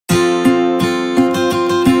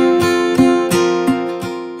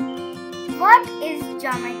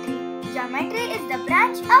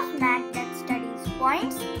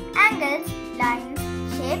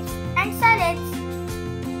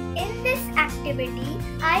activity,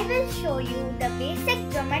 I will show you the basic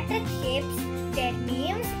geometric shapes, their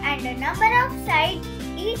names and the number of sides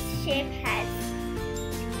each shape has.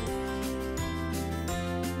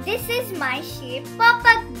 This is my shape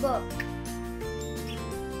Popup Book.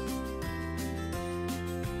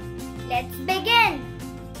 Let's begin.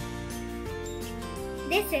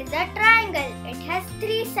 This is a triangle. It has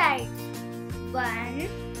 3 sides. 1,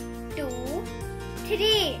 2,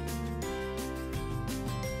 3.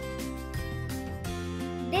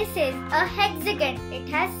 This is a hexagon. It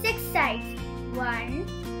has 6 sides. 1,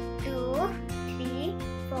 2, 3,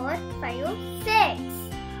 4, 5, 6.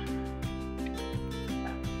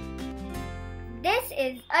 This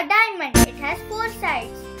is a diamond. It has 4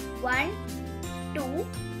 sides. 1, 2,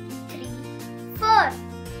 3, 4.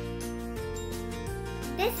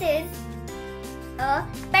 This is a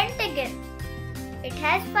pentagon. It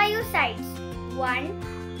has 5 sides. 1,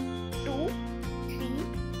 2, 3,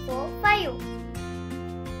 4, 5.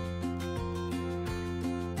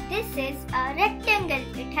 This is a rectangle.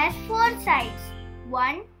 It has 4 sides.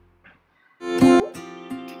 1, 2,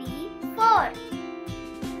 3, 4.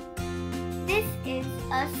 This is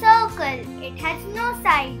a circle. It has no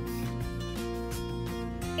sides.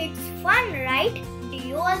 It's fun, right? Do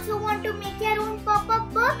you also want to make your own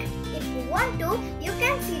pop-up book? If you want to, you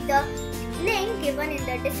can see the link given in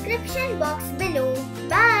the description box below.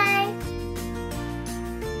 Bye!